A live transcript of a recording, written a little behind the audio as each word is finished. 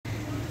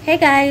Hey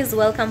guys,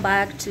 welcome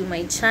back to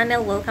my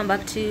channel. Welcome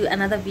back to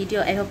another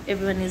video. I hope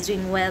everyone is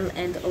doing well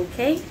and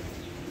okay.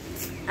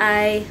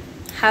 I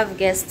have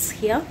guests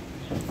here.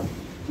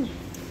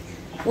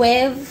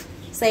 Wave,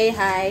 say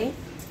hi.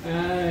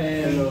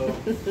 Hi, hello.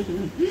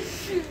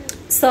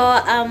 So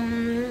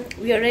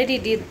we already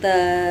did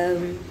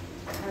the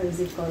how is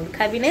it called,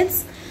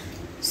 cabinets.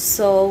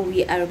 So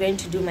we are going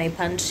to do my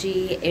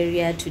pantry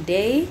area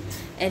today,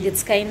 and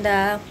it's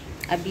kinda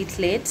a bit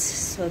late,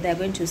 so they're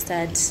going to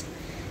start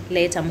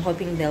late. I'm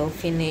hoping they'll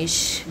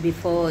finish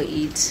before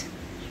it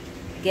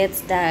gets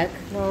dark.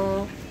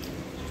 No,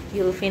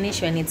 you'll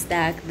finish when it's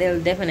dark.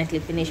 They'll definitely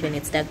finish when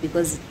it's dark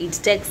because it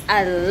takes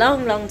a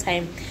long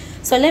time.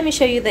 So let me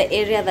show you the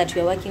area that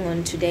we're working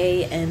on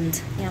today, and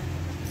yeah,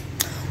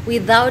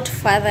 without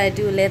further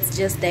ado, let's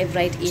just dive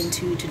right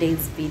into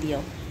today's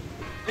video.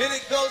 And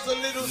it goes a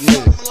little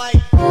something like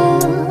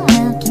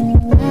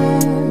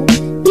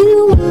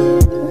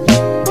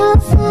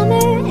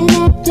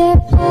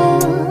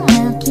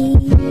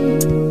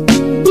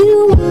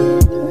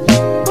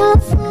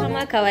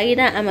Kama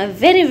kawaida, I'm a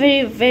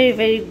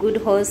very good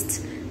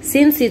host.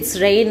 Since it's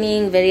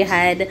raining very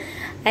hard,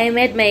 I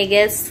made my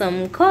guests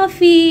some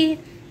coffee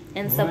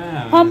and some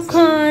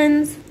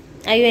popcorns.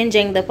 Are you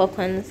enjoying the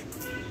popcorns?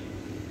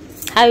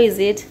 How is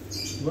it?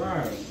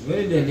 Wow,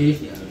 very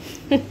delicious.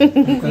 You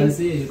can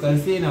see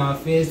in our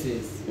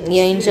faces.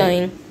 You're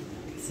enjoying?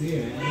 See,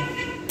 man.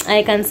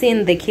 I can see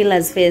in the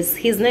killer's face.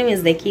 His name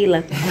is the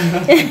killer.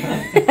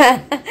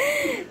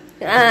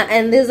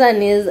 And this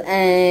one is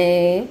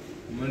a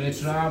Mode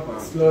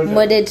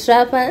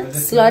Trapper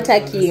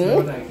Slaughter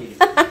King.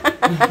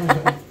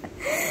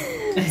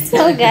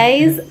 So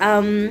guys,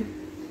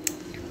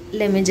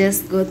 let me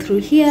just go through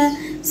here.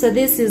 So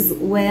this is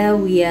where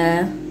we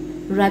are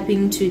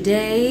wrapping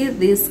today,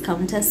 this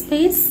counter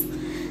space,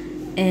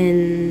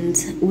 and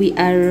we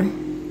are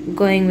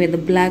going with the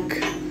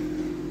black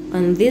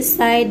on this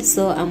side,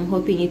 so I'm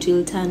hoping it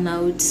will turn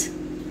out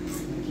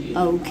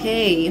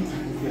okay.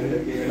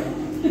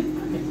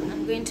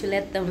 I'm going to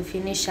let them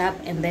finish up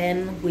and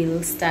then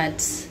we'll start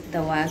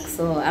the work.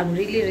 So I'm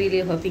really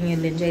hoping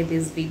you'll enjoy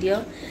this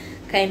video.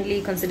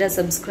 Kindly consider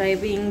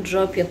subscribing,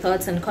 drop your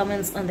thoughts and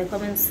comments on the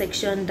comment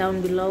section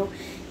down below.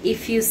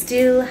 If you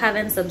still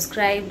haven't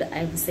subscribed,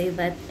 I will say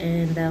that,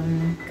 and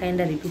I'm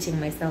kind of repeating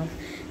myself.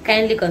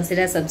 Kindly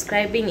consider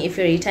subscribing. If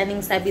you're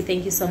returning subby,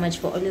 thank you so much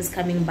for always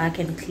coming back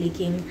and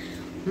clicking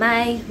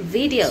my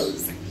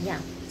videos.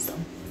 Yeah, so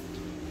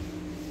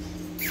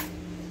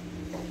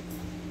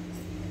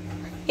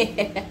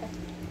I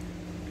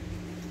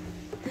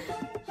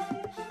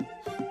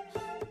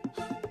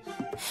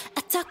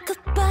talk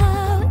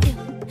about you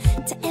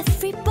to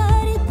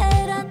everybody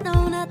that I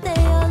know. Now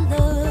they all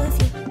love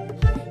you,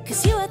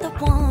 'cause you are the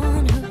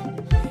one who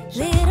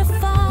lit a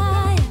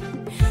fire.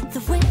 The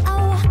way I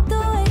walk, the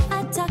way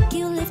I talk,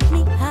 you lift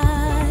me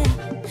higher.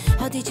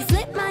 How did you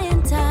flip my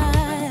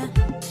entire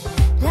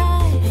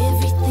life?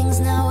 Everything's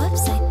now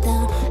upside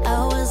down.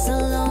 I was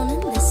alone in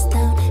this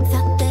town,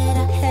 thought that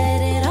I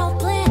had it all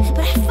planned,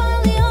 but I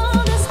finally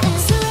understand.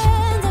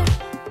 Surrender,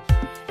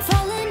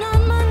 falling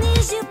on my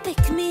knees, you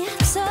pick me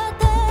up so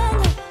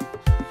tender.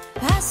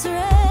 I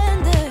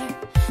surrender,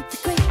 the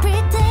great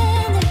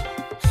pretender.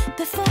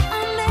 Before I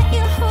met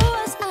you, who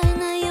was I?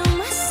 Now you're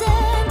my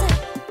center.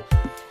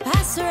 I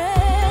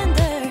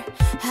surrender.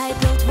 I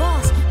built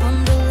walls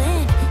on the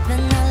land,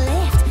 then I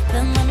left,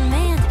 then I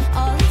manned.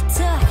 All it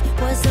took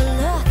was a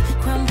look,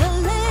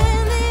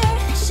 crumbling the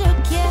earth shook.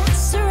 Yeah, I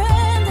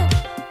surrender.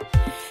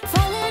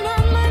 Falling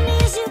on my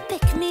knees, you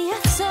pick me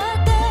up so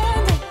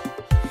tender.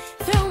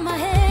 Throw my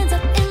hands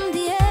up in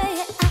the air,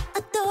 yeah, I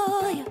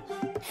adore you.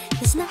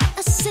 There's not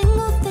a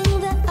single thing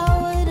that I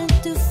wouldn't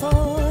do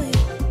for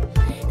you.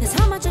 That's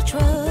how much I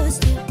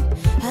trust you.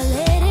 I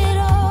let it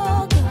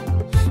all go.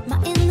 My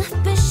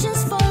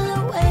inhibitions fall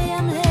away.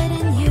 I'm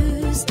letting you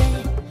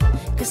stay,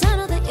 'cause I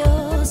know that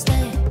you'll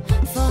stay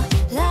for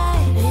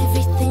life.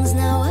 Everything's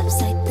now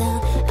upside down.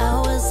 I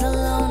was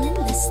alone in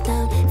this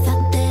town,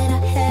 thought that I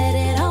had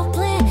it all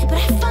planned, but I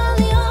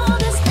finally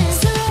understand.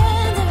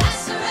 Surrender, I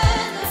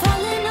surrender.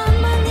 Falling on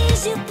my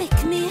knees, you pick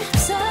me up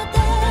so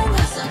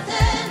tender.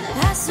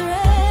 I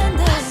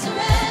surrender,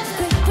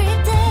 great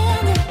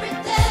pretender.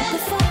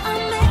 Before I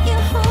met you,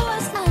 who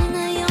was I?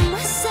 Now you're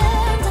my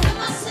center.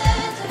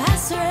 I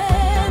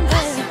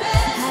surrender.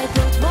 I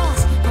built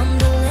walls on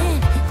the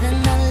land, then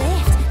I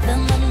left,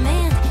 then I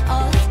manned.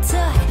 All it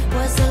took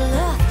was a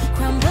look,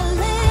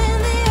 crumbling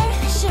the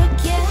earth shook.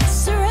 Yeah, I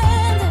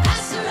surrender.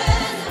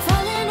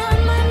 Falling on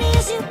my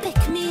knees, you pick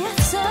me up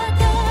so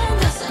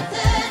tender.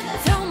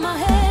 Throw my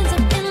hands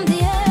up in the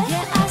air.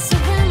 Yeah, I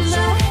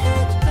surrender.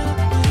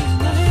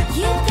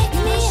 You pick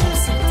me up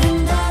so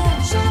tender.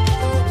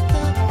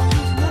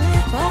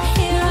 Well,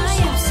 here I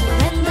am,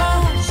 surrender.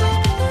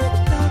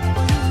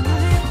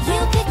 You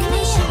pick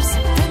me up so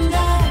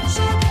tender.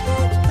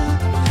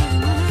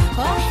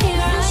 Well, here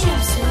I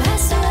am, so I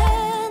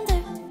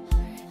surrender.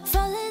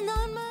 Falling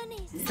on my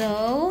knees.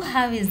 so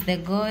how is the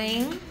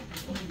going?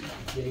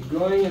 The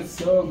going is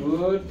so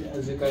good.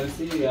 As you can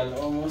see, we are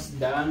almost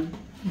done.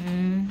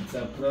 It's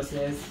a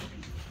process,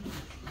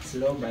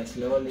 slow by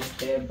slowly,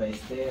 step by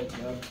step.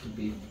 You have to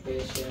be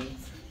patient.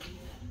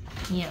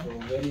 Yeah. For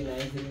very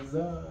nice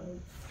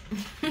results.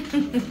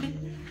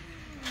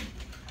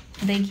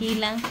 The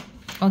killer.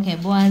 Okay,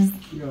 boys.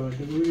 Yeah,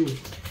 the way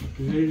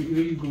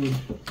very good.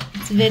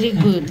 It's very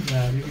good.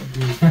 Yeah,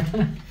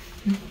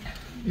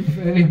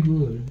 very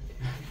good.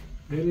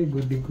 Very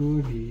good. The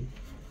goodie.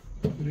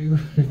 Very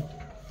good.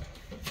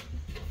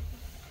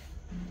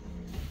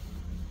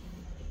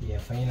 We are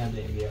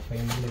finally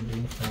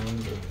being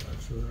found.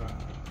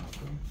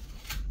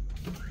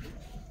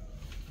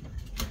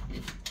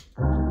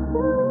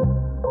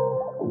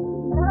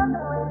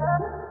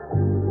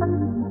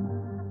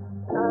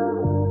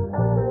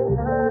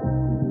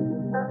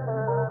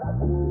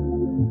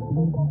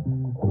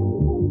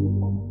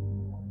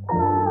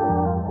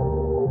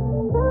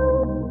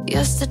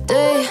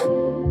 Yesterday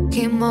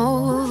came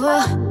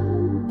over,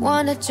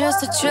 wanted just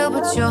to chill,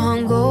 but you're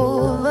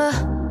hungover.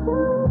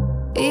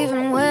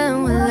 Even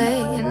when we're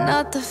late,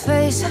 not the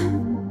face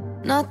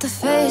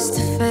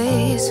to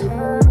face.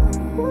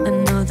 I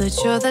know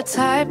that you're the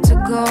type to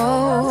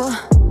go,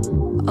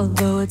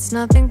 although it's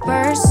nothing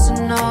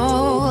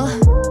personal.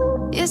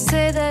 You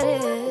say that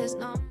it is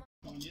not.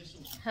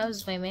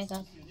 How's my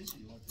makeup?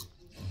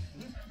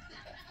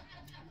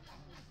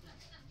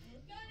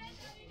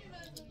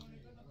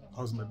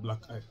 How's my black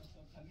eye?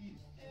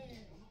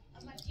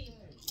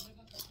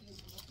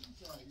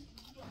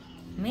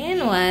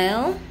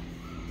 Meanwhile,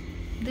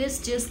 this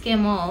just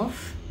came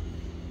off,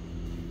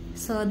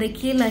 so the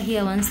killer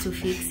here wants to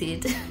fix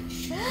it.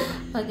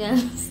 Okay,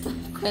 stop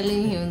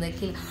calling him the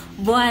killer.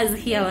 Boaz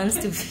here wants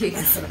to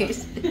fix it.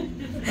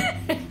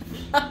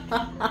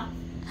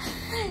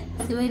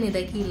 See when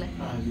the killer.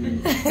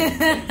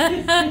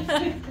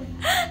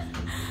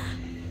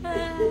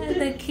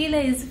 The killer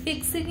is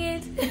fixing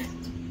it.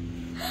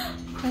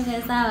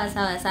 Okay,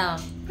 sawa.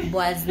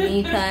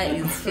 Boaznika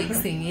is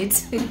fixing it.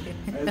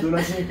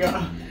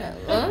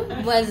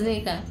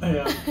 Boaznika.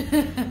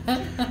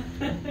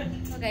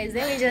 So guys,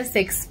 let me just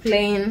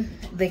explain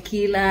the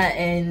killer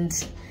and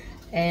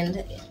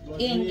the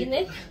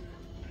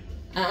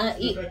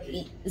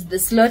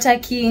slaughter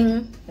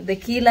king, the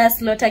killer,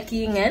 slaughter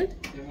king, and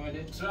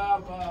The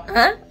trapper.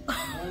 huh?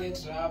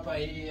 Trapper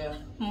here.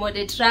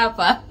 Mode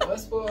trapper.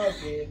 What's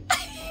poppin'?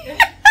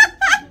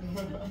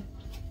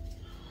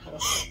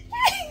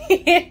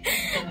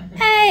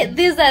 Hey,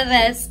 these are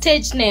the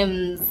stage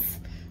names.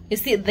 You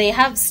see, they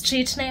have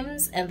street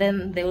names and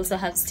then they also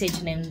have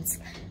stage names.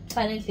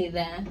 Apparently,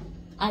 they're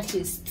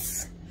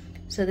artists.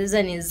 So this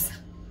one is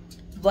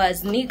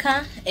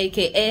Boaznika,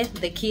 aka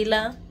the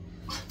killer.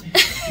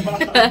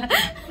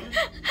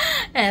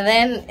 And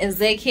then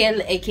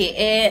Ezekiel,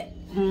 aka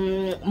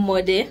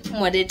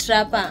Mode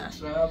Trapper.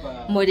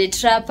 Mode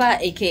Trapper,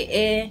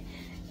 aka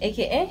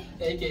AKA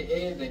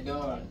the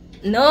Don.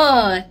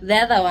 no, the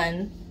other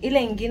one. Ile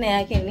ingine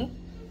yake ni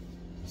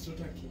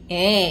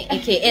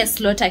aka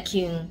Slaughter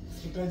King.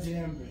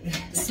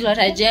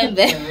 Slaughter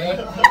Jembe.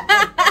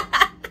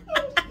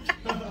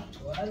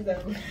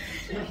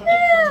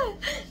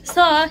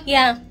 So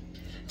yeah,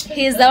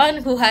 he's the one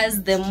who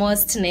has the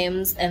most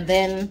names, and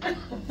then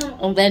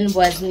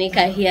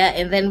Boaznika here,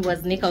 and then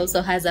Boaznika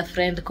also has a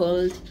friend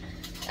called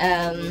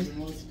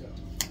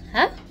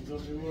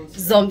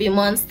Zombie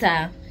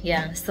Monster.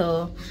 Yeah,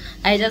 so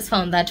I just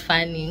found that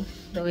funny,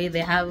 the way they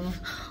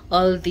have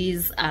all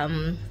these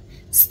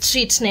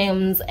street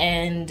names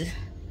and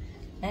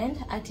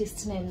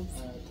artist names.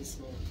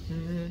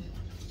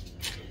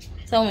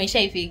 So we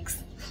shall fix.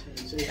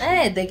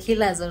 Hey, the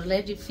killers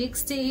already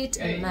fixed it,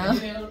 Hey, and now can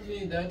you help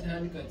me that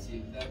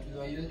handkerchief that you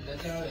are using? The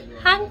towel.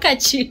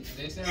 handkerchief.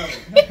 The towel.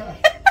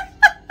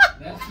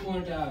 That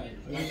small towel.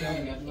 The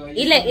towel that you are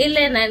Ile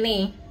using.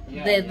 nani?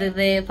 Yeah,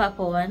 The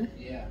purple one.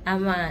 Yeah.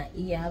 Ama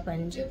hapa The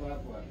nje.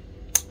 purple one.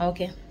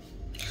 Okay.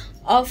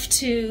 Off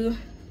to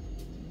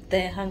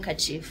the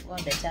handkerchief or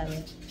the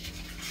towel.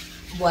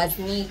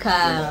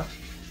 Boaznika.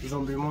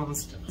 Zombie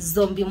monster.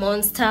 Zombie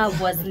Monster,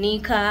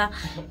 Boaznika,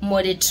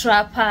 Mode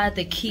Trapper,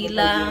 the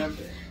killer,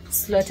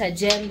 Slaughter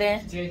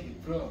Jembe, Check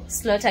it, bro.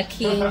 Slaughter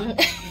King.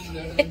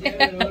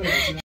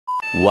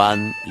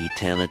 One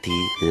eternity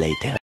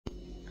later.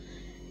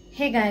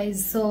 Hey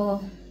guys,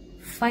 so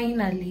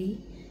finally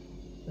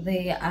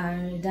they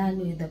are done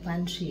with the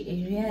pantry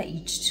area.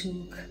 It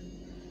took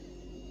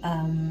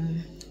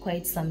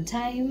quite some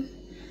time.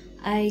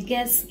 I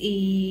guess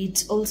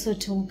it also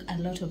took a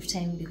lot of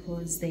time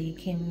because they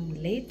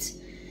came late.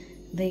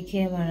 They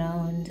came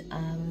around,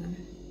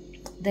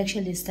 they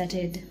actually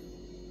started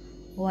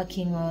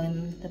working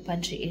on the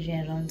pantry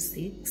area around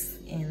 6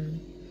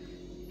 in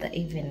the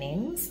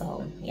evening.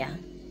 So yeah,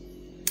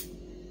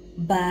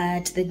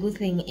 but the good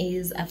thing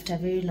is after a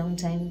very long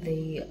time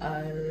they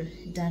are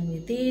done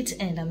with it,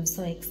 and I'm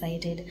so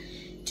excited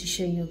to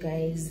show you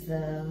guys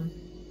the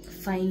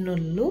final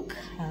look,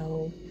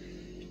 how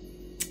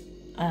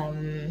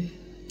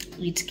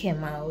it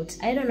came out.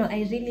 I don't know,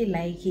 I really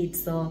like it,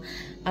 so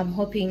I'm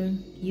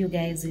hoping you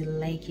guys will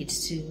like it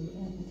too.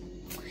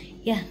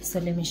 Yeah, so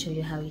let me show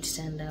you how it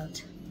turned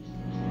out.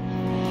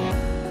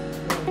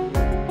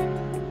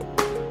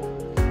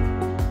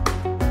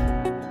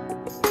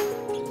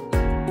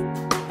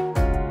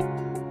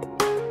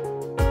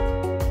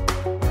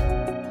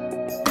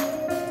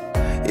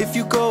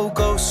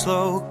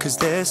 slow, 'cause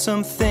there's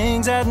some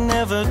things I'd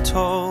never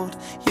told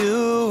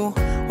you.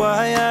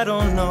 Why, I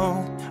don't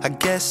know. I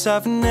guess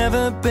I've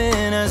never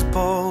been as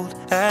bold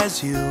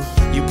as you.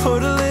 You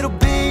put a little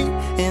beat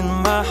in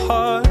my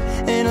heart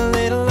and a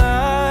little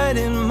light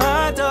in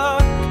my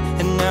dark.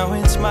 And now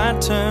it's my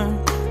turn,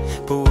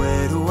 but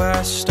where do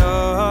I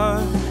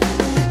start?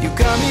 You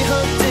got me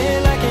hooked in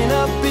like an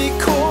upbeat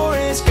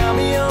chorus, got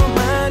me on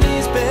my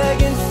knees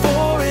begging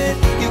for it.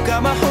 You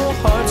got my whole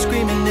heart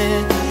screaming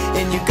it,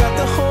 and you got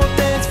the whole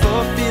dance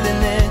floor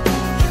feeling it.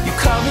 You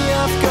caught me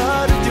off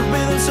guard with your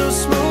rhythm so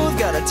smooth,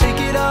 gotta take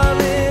it all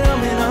in,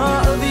 I'm in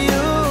awe of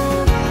you.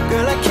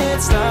 Girl, I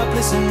can't stop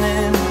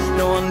listening,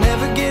 no, I'll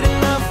never get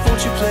enough,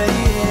 won't you play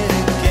it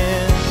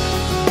again?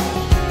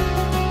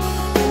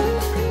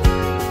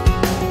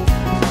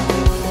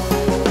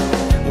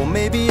 Well,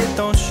 maybe it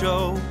don't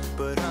show,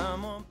 but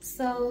I'm on.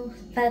 So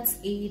that's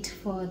it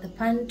for the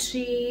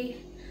pantry.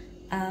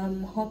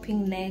 I'm hoping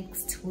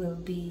next will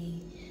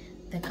be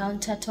the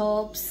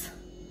countertops.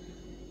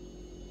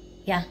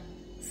 Yeah,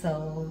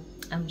 so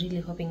I'm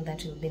really hoping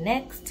that will be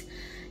next,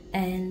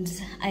 and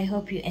I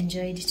hope you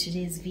enjoyed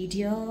today's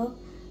video.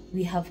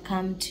 We have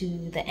come to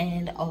the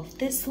end of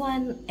this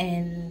one,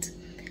 and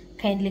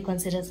kindly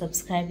consider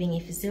subscribing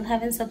if you still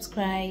haven't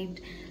subscribed.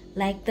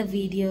 Like the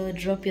video,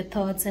 drop your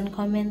thoughts and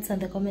comments on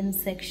the comment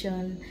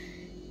section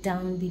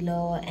down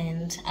below,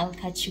 and I'll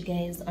catch you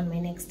guys on my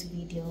next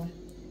video.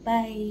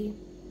 Bye.